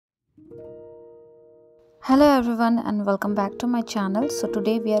Hello everyone and welcome back to my channel. So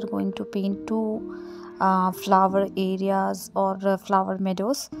today we are going to paint two flower areas or flower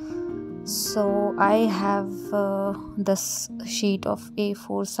meadows. So I have this sheet of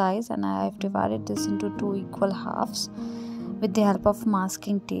A4 size and I have divided this into two equal halves with the help of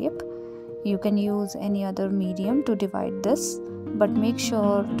masking tape. You can use any other medium to divide this, but make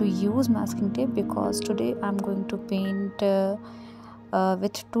sure to use masking tape because today I'm going to paint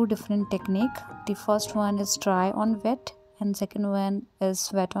with two different technique. The first one is dry on wet and second one is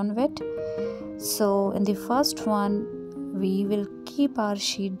wet on wet. So in the first one we will keep our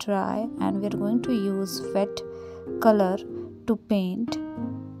sheet dry and we are going to use wet color to paint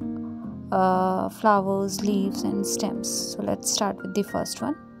flowers, leaves and stems. So let's start with the first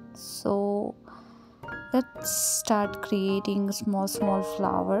one. So let's start creating small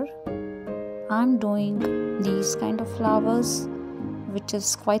flower. I'm doing these kind of flowers, which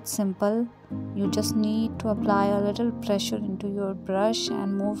is quite simple. You just need to apply a little pressure into your brush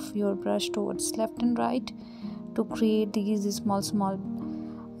and move your brush towards left and right to create these small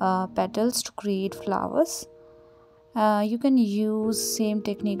petals to create flowers. You can use same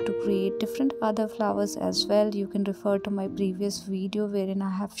technique to create different other flowers as well. You can refer to my previous video wherein I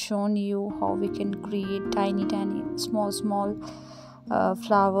have shown you how we can create tiny small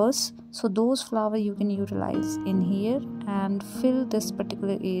flowers. So those flowers you can utilize in here and fill this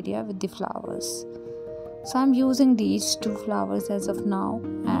particular area with the flowers. So I'm using these two flowers as of now,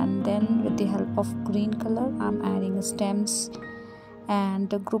 and then with the help of green color I'm adding stems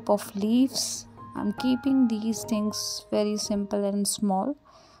and a group of leaves. I'm keeping these things very simple and small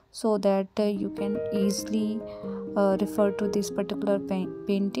so that you can easily refer to this particular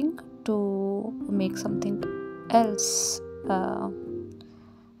painting to make something else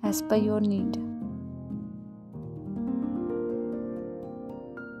as per your need.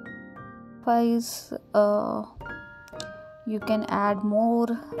 Otherwise, you can add more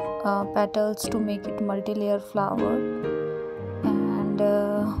petals to make it multi-layer flower and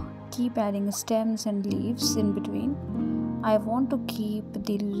keep adding stems and leaves in between. I want to keep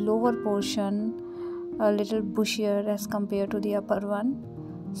the lower portion a little bushier as compared to the upper one,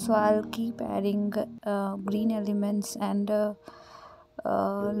 so I'll keep adding green elements and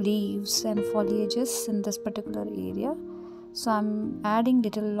leaves and foliages in this particular area. So I'm adding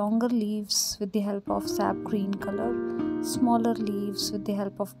little longer leaves with the help of sap green color, smaller leaves with the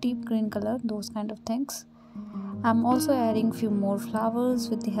help of deep green color, those kind of things. I'm also adding few more flowers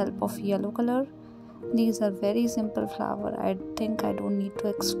with the help of yellow color. These are very simple flower. I think I don't need to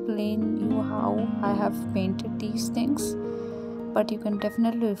explain you how I have painted these things, but you can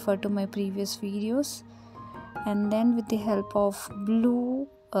definitely refer to my previous videos. And then with the help of blue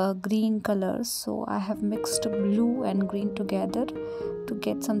green colors, so I have mixed blue and green together to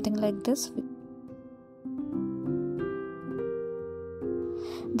get something like this.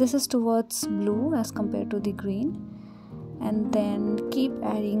 This is towards blue as compared to the green, and then keep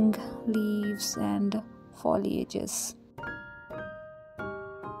adding leaves and foliages.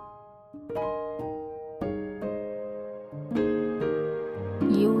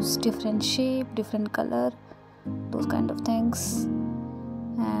 Use different shape, different color, those kind of things.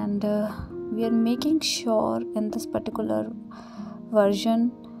 And we are making sure in this particular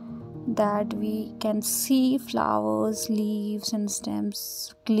version that we can see flowers, leaves and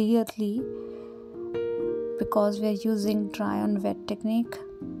stems clearly because we are using dry on wet technique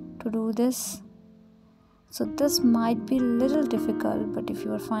to do this. So this might be a little difficult, but if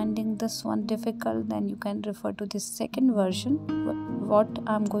you are finding this one difficult, then you can refer to the second version, what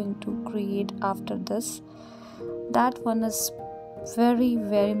I'm going to create after this. That one is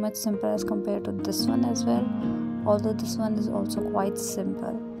very much simple as compared to this one as well, although this one is also quite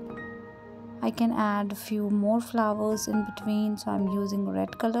simple. I can add a few more flowers in between, so I'm using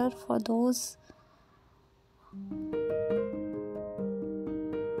red color for those.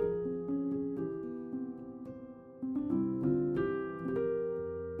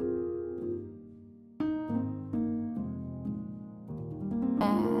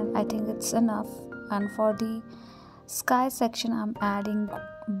 And I think it's enough. And for the sky section I'm adding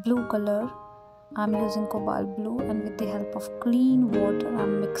blue color. I'm using cobalt blue, and with the help of clean water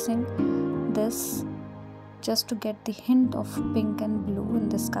I'm mixing this just to get the hint of pink and blue in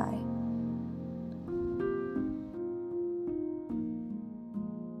the sky.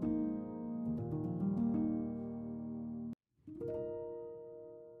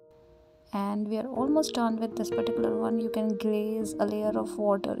 And we are almost done with this particular one. You can glaze a layer of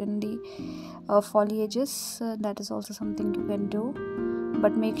water in the foliages. That is also something you can do,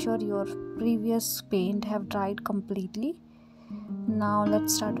 but make sure your previous paint have dried completely Now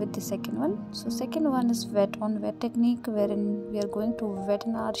let's start with the second one. So second one is wet on wet technique, wherein we are going to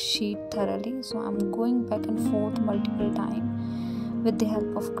wetten our sheet thoroughly. So I'm going back and forth multiple times with the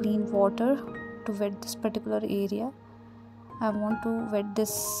help of clean water to wet this particular area. I want to wet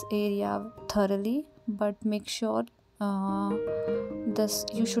this area thoroughly, but make sure this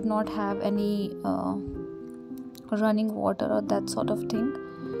you should not have any running water or that sort of thing.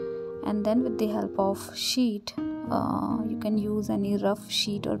 And then with the help of sheet, you can use any rough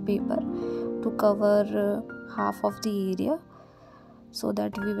sheet or paper to cover half of the area, so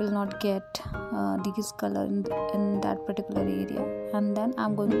that we will not get these color in that particular area. And then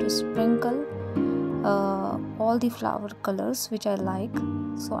I'm going to sprinkle all the flower colors which I like.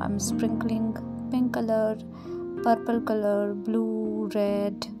 So I'm sprinkling pink color, purple color, blue,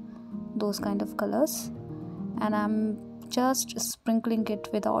 red, those kind of colors, and I'm just sprinkling it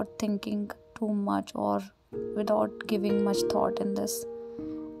without thinking too much or without giving much thought in this.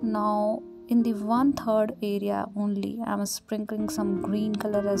 Now in the 1/3 area only, I'm sprinkling some green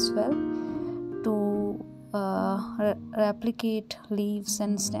color as well to replicate leaves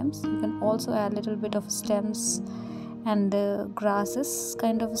and stems. You can also add a little bit of stems and grasses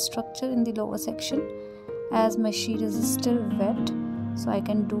kind of structure in the lower section, as my sheet is still wet, so I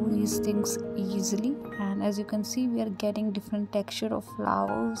can do these things easily. And as you can see, we are getting different texture of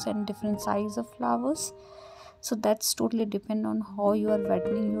flowers and different size of flowers. So that's totally depend on how you are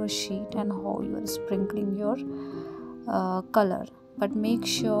wetting your sheet and how you are sprinkling your color. But make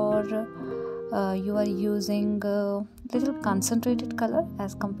sure you are using little concentrated color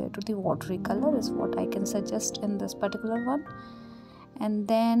as compared to the watery color is what I can suggest in this particular one. And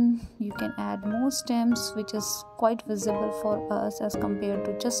then you can add more stems, which is quite visible for us as compared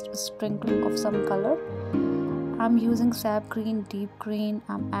to just sprinkling of some color. I'm using sap green, deep green.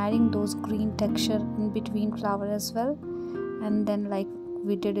 I'm adding those green texture in between flower as well. And then like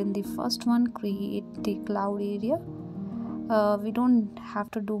we did in the first one, create the cloud area. We don't have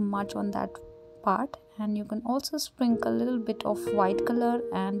to do much on that part, and you can also sprinkle a little bit of white color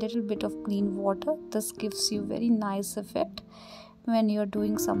and little bit of clean water. This gives you very nice effect when you're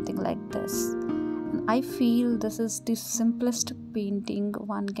doing something like this. And I feel this is the simplest painting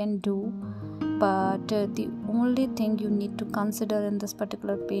one can do, but the only thing you need to consider in this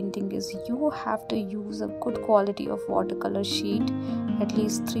particular painting is you have to use a good quality of watercolor sheet, at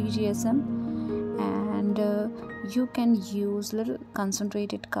least 3 GSM, and you can use little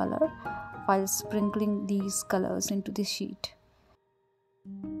concentrated color while sprinkling these colors into the sheet,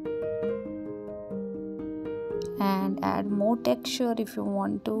 and add more texture if you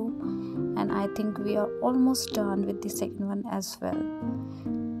want to. And I think we are almost done with the second one as well.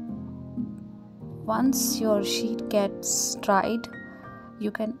 Once your sheet gets dried,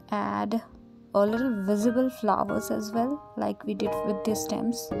 you can add a little visible flowers as well, like we did with the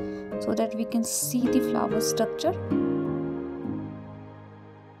stems, so that we can see the flower structure.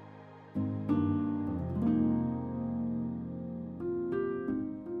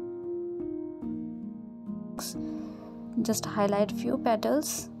 Just highlight few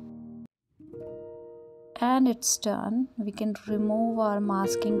petals, and it's done. We can remove our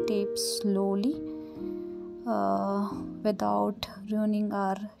masking tape slowly without ruining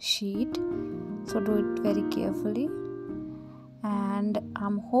our sheet, so do it very carefully. And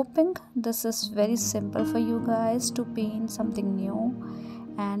I'm hoping this is very simple for you guys to paint something new.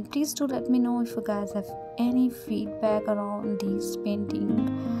 And please do let me know if you guys have any feedback around these painting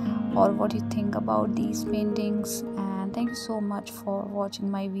or what you think about these paintings. And thank you so much for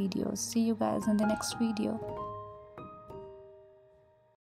watching my videos. See you guys in the next video.